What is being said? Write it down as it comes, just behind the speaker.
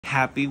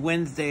Happy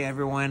Wednesday,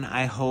 everyone.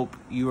 I hope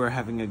you are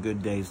having a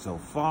good day so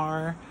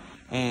far,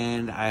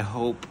 and I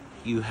hope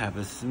you have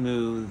a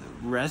smooth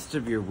rest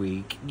of your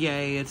week.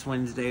 Yay, it's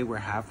Wednesday. We're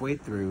halfway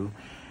through,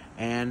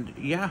 and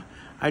yeah,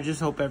 I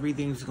just hope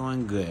everything's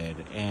going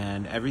good,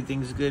 and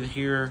everything's good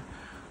here.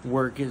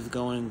 Work is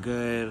going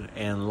good,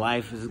 and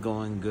life is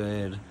going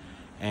good,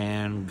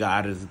 and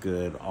God is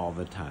good all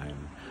the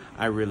time.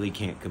 I really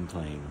can't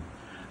complain.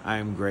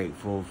 I'm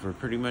grateful for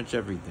pretty much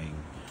everything.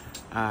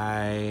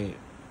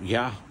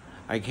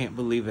 I can't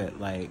believe it.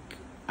 Like,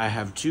 I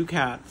have 2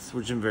 cats,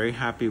 which I'm very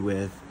happy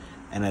with,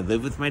 and I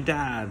live with my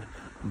dad,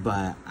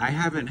 but I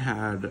haven't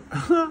had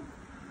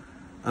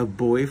a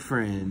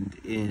boyfriend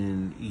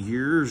in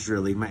years,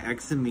 really. My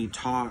ex and me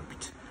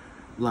talked,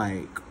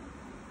 like,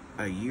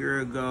 a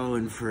year ago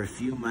and for a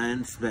few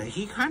months, but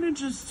he kind of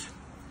just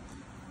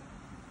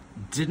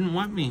didn't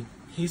want me.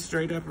 He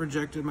straight up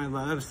rejected my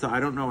love, so I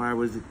don't know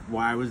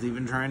why I was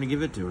even trying to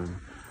give it to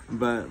him.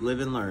 But live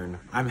and learn.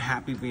 I'm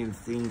happy being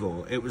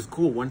single. It was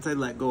cool. Once I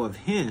let go of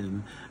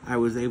him, I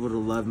was able to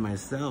love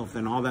myself,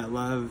 and all that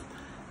love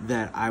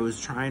that I was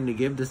trying to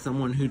give to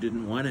someone who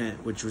didn't want it,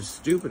 which was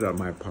stupid on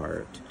my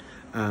part,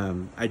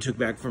 I took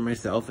back for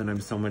myself, and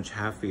I'm so much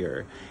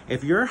happier.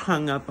 If you're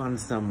hung up on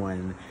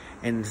someone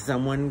and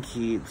someone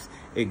keeps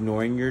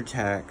ignoring your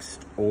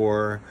text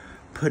or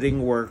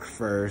putting work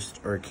first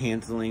or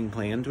canceling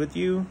plans with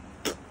you,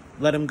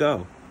 let them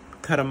go.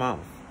 Cut them off.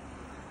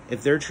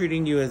 If they're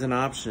treating you as an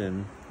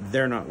option,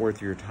 they're not worth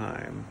your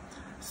time.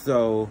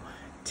 So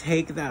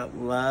take that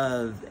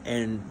love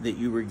and that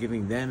you were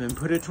giving them and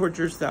put it towards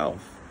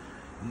yourself.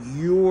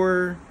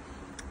 Your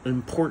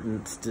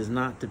importance does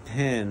not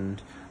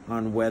depend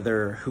on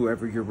whether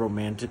whoever you're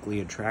romantically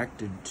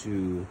attracted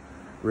to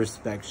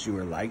respects you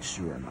or likes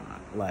you or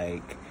not.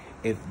 Like,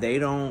 if they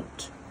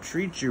don't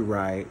treat you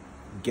right,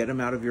 get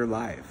them out of your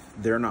life.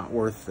 They're not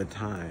worth the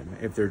time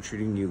if they're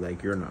treating you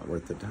like you're not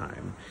worth the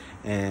time.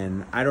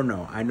 And I don't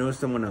know. I know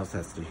someone else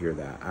has to hear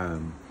that.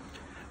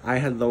 I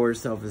had lower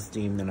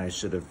self-esteem than I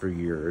should have for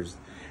years.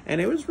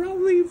 And it was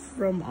probably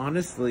from,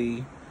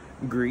 honestly,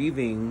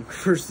 grieving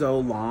for so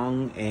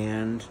long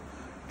and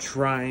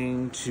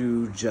trying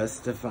to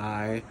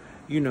justify,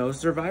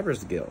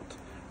 survivor's guilt.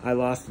 I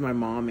lost my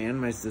mom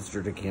and my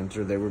sister to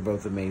cancer. They were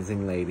both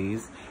amazing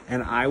ladies.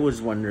 And I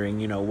was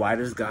wondering, why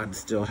does God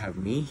still have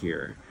me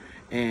here?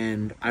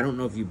 And I don't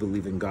know if you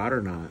believe in God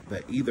or not,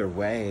 but either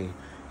way,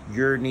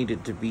 you're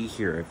needed to be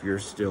here if you're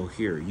still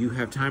here. You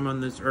have time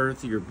on this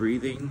earth, you're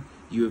breathing,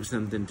 you have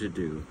something to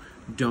do.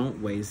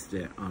 Don't waste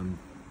it on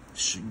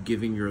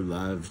giving your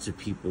love to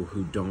people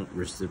who don't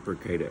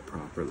reciprocate it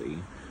properly.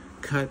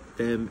 Cut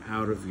them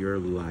out of your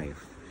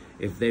life.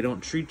 If they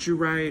don't treat you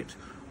right,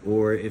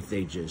 or if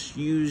they just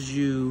use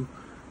you,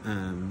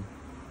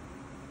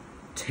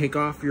 take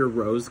off your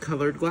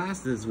rose-colored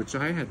glasses, which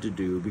I had to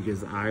do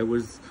because I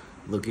was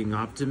looking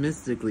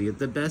optimistically at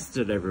the best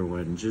at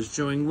everyone, just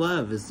showing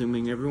love,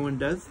 assuming everyone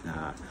does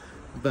that.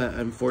 But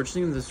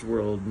unfortunately in this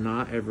world,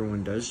 not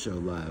everyone does show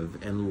love,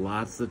 and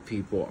lots of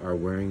people are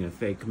wearing a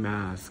fake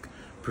mask,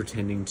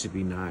 pretending to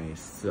be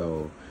nice.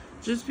 So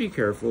just be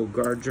careful,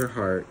 guard your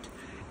heart,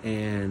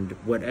 and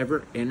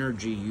whatever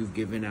energy you've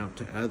given out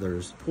to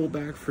others, pull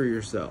back for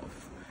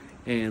yourself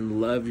and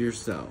love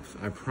yourself.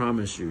 I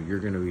promise you, you're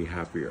going to be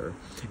happier.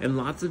 And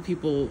lots of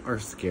people are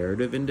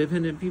scared of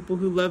independent people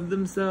who love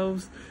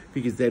themselves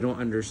because they don't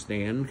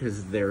understand,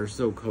 because they're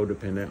so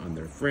codependent on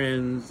their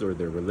friends or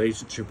their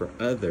relationship or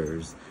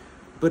others.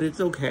 But it's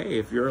okay.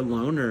 If you're a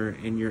loner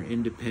and you're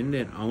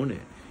independent, own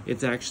it.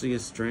 It's actually a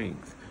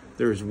strength.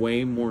 There's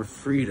way more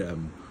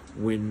freedom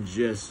when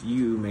just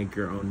you make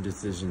your own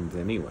decisions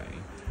anyway.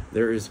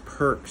 There is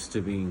perks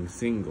to being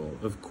single.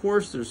 Of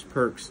course there's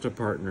perks to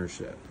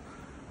partnership,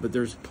 but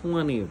there's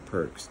plenty of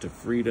perks to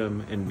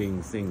freedom and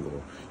being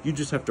single. You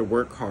just have to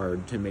work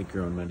hard to make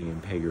your own money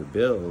and pay your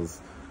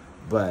bills,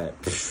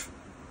 but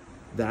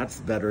that's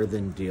better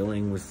than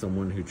dealing with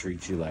someone who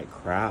treats you like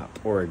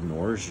crap or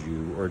ignores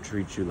you or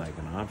treats you like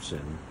an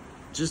option.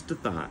 Just a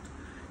thought.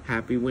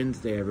 Happy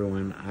Wednesday,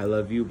 everyone. I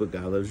love you, but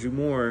God loves you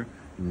more.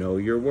 Know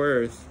your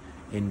worth,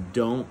 and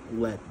don't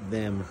let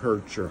them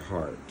hurt your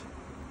heart.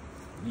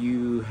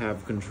 You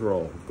have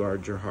control.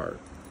 Guard your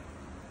heart.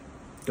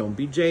 Don't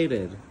be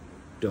jaded.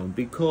 Don't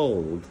be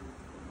cold.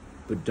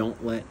 But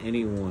don't let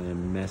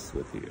anyone mess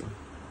with you.